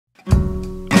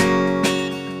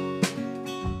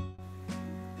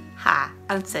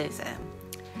I'm Susan.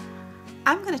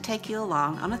 I'm going to take you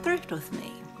along on a thrift with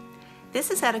me. This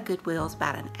is at a Goodwill's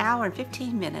about an hour and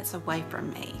 15 minutes away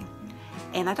from me,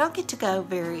 and I don't get to go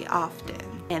very often.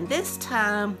 And this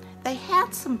time they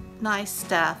had some nice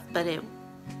stuff, but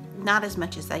not as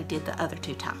much as they did the other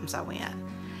 2 times I went.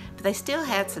 But they still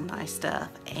had some nice stuff,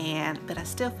 but I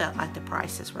still felt like the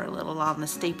prices were a little on the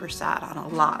steeper side on a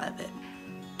lot of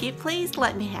it. Please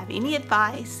let me have any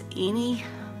advice, any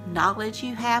knowledge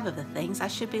you have of the things I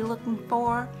should be looking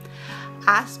for.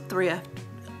 I thrift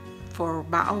for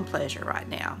my own pleasure right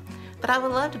now, but I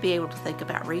would love to be able to think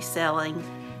about reselling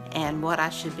and what I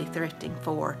should be thrifting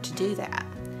for to do that.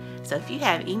 So if you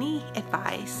have any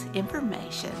advice,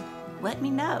 information, let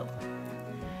me know.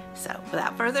 So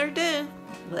without further ado,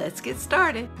 let's get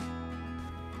started.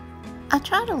 I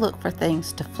try to look for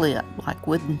things to flip, like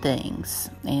wooden things,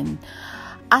 and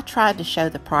I tried to show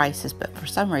the prices, but for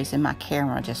some reason my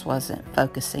camera just wasn't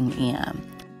focusing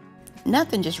in.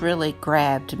 Nothing just really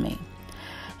grabbed me.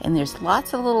 And there's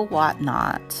lots of little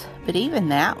whatnots, but even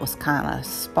that was kind of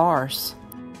sparse.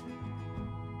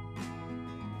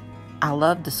 I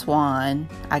love the swan.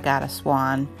 I got a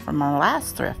swan from my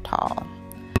last thrift haul.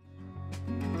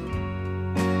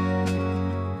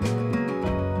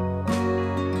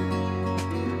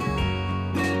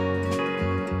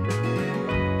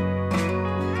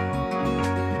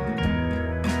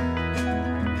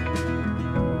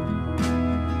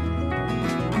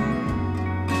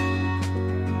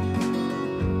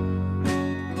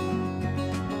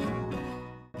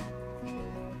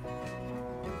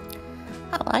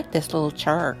 I like this little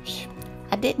church.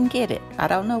 I didn't get it. I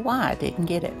don't know why I didn't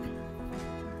get it.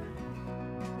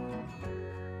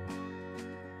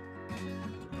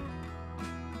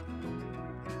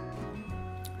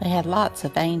 They had lots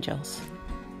of angels.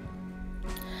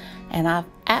 And I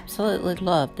absolutely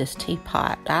loved this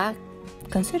teapot. I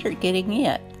considered getting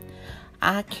it.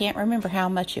 I can't remember how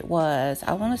much it was.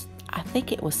 I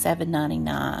think it was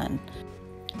 $7.99.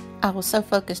 I was so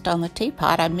focused on the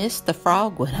teapot, I missed the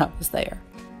frog when I was there.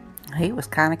 He was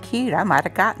kind of cute. I might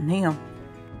have gotten him.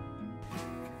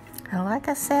 And like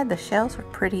I said, the shelves were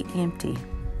pretty empty.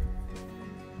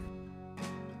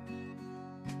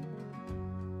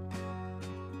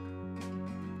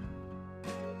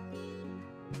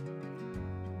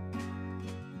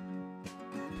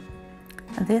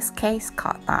 This case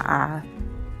caught my eye.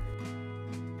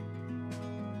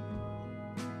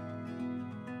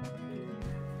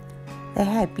 They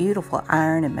had beautiful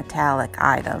iron and metallic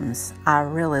items. I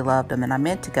really loved them, and I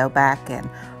meant to go back and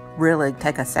really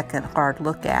take a second hard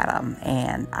look at them,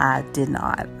 and I did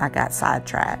not. I got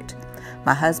sidetracked.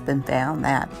 My husband found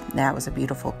that was a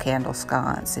beautiful candle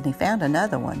sconce, and he found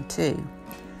another one too.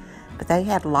 But they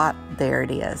had there it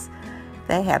is.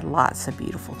 They had lots of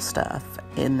beautiful stuff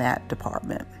in that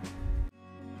department.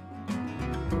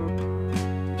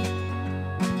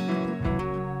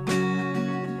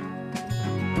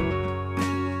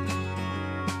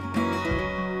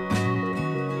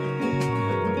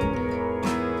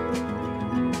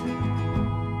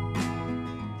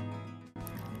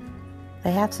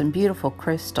 They have some beautiful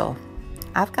crystal.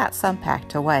 I've got some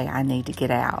packed away I need to get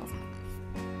out.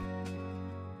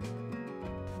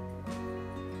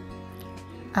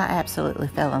 I absolutely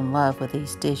fell in love with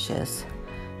these dishes.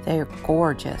 They're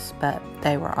gorgeous, but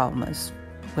they were almost,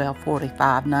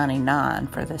 $45.99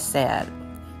 for the set,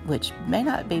 which may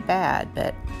not be bad,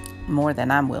 but more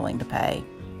than I'm willing to pay.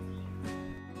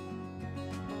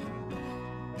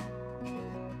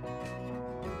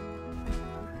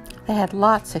 They had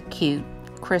lots of cute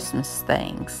Christmas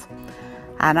things.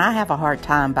 And I have a hard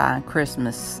time buying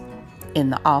Christmas in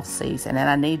the off season, and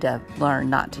I need to learn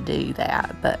not to do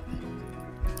that. But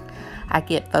I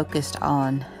get focused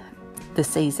on the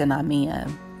season I'm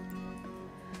in.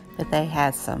 But they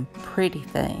had some pretty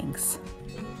things.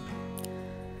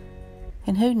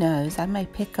 And who knows, I may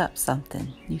pick up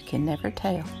something. You can never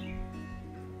tell.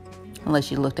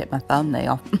 Unless you looked at my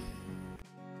thumbnail.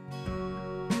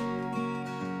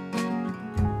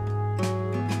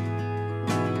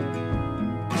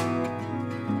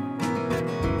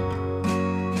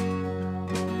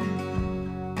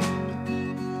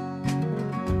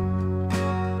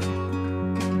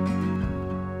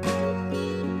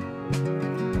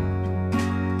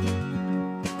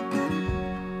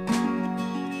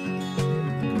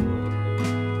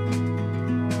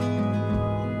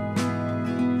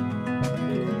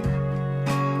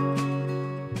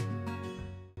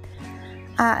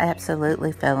 I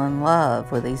absolutely fell in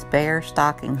love with these bear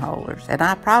stocking holders, and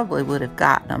I probably would have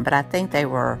gotten them, but I think they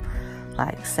were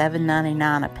like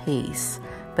 $7.99 a piece,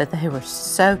 but they were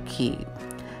so cute.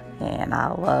 And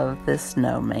I love this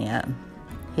snowman.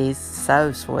 He's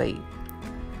so sweet.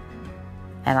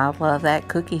 And I love that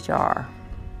cookie jar.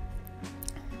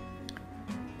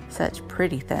 Such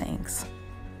pretty things.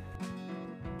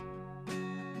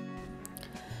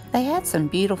 They had some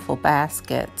beautiful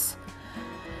baskets.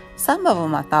 Some of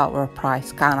them I thought were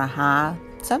priced kind of high.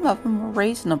 Some of them were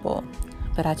reasonable.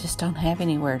 But I just don't have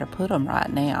anywhere to put them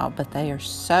right now. But they are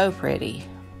so pretty.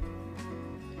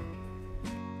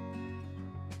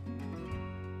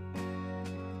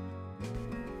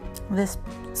 This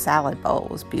salad bowl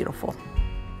was beautiful.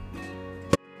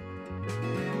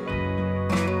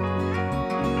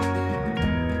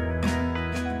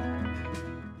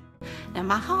 Now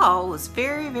my haul was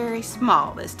very, very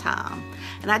small this time.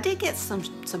 And I did get some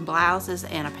blouses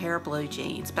and a pair of blue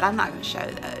jeans, but I'm not going to show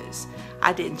those.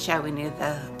 I didn't show any of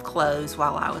the clothes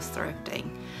while I was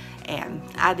thrifting. And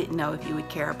I didn't know if you would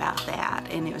care about that.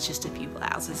 And it was just a few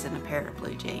blouses and a pair of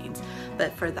blue jeans.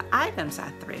 But for the items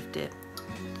I thrifted,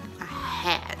 I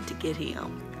had to get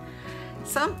him.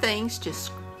 Some things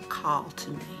just call to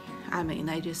me. I mean,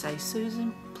 they just say,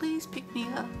 Susan, please pick me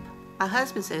up. My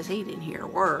husband says he didn't hear a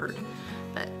word,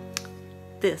 but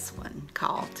this one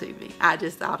called to me. I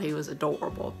just thought he was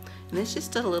adorable. And it's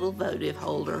just a little votive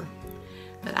holder.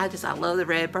 But I love the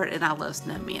Redbird and I love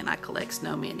snowmen. I collect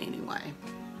snowmen anyway.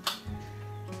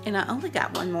 And I only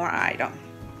got one more item.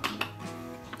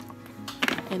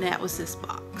 And that was this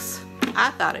box. I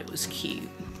thought it was cute.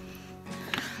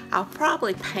 I'll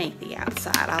probably paint the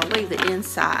outside. I'll leave the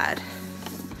inside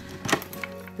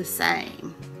the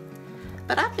same.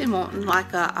 But I've been wanting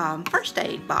like a first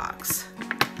aid box.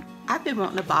 I've been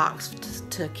wanting a box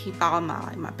to keep all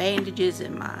my bandages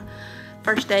and my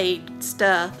first aid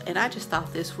stuff. And I just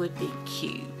thought this would be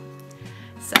cute.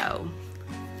 So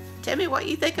tell me what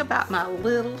you think about my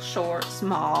little short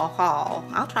small haul.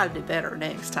 I'll try to do better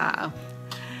next time.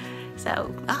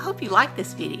 So I hope you liked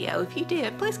this video. If you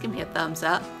did, please give me a thumbs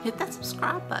up. Hit that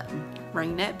subscribe button.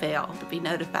 Ring that bell to be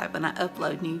notified when I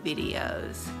upload new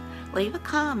videos. Leave a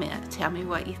comment. Tell me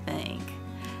what you think.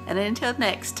 And until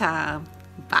next time,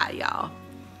 bye y'all.